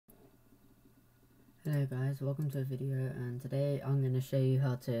Hello guys, welcome to a video, and today I'm going to show you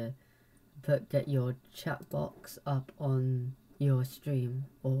how to get your chat box up on your stream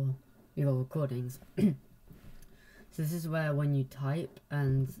or your recordings. So this is where when you type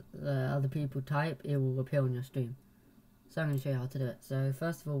and other people type, it will appear on your stream. So I'm going to show you how to do it. So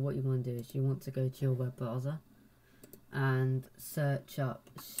first of all, what you want to do is you want to go to your web browser and search up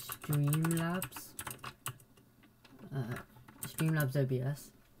StreamLabs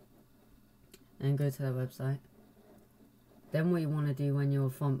OBS. And go to their website. Then what you want to do when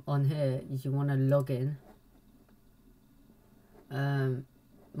you're on here is you want to log in.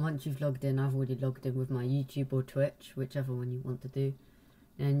 Once you've logged in, I've already logged in with my YouTube or Twitch, whichever one you want to do.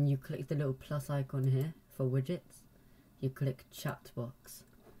 And you click the little plus icon here for widgets. You click Chatbox.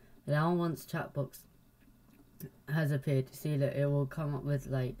 Now once Chatbox has appeared, you see that it will come up with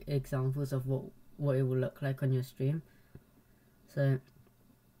like examples of what it will look like on your stream. So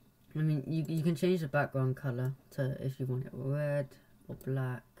I mean, you can change the background color to if you want it red or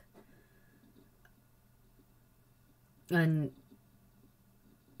black. And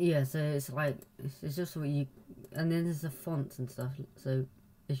yeah, so it's like, it's just what you, and then there's the fonts and stuff. So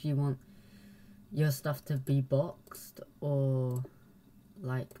if you want your stuff to be boxed or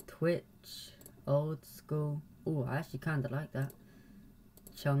like Twitch, old school. Oh, I actually kind of like that.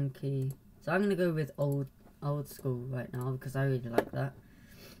 Chunky. So I'm going to go with old school right now because I really like that.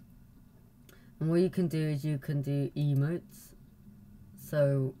 And what you can do is you can do emotes.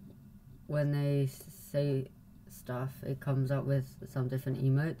 So when they say stuff, it comes up with some different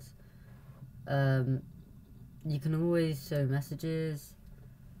emotes. You can always show messages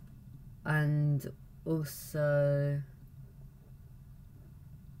and also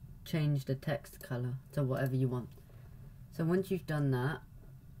change the text color to whatever you want. So once you've done that,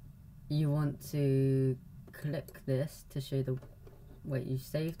 you want to click this to show the, wait, you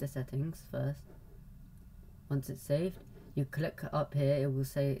save the settings first. Once it's saved, you click up here, it will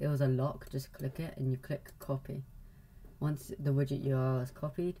say it was a lock, just click it and you click copy. Once the widget URL is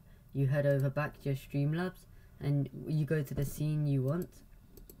copied, you head over back to your StreamLabs and you go to the scene you want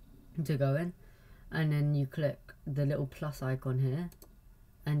to go in, and then you click the little plus icon here,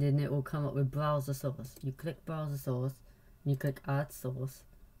 and then it will come up with browser source. You click browser source and you click add source,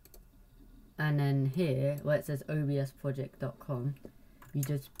 and then here where it says obsproject.com, you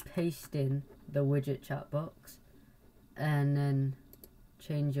just paste in the widget chat box and then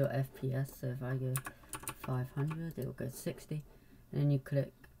change your FPS. So if I go 500, it will go 60, and then you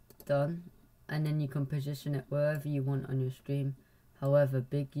click done, and then you can position it wherever you want on your stream, however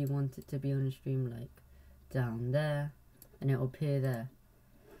big you want it to be on the stream, like down there, and it will appear there.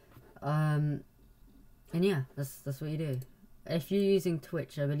 And yeah, that's what you do. If you're using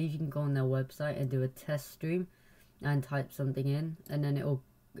Twitch, I believe you can go on their website and do a test stream and type something in, and then it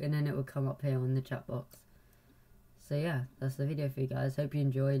will come up here on the chat box. So yeah, that's the video for you guys. Hope you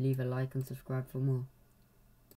enjoy. Leave a like and subscribe for more.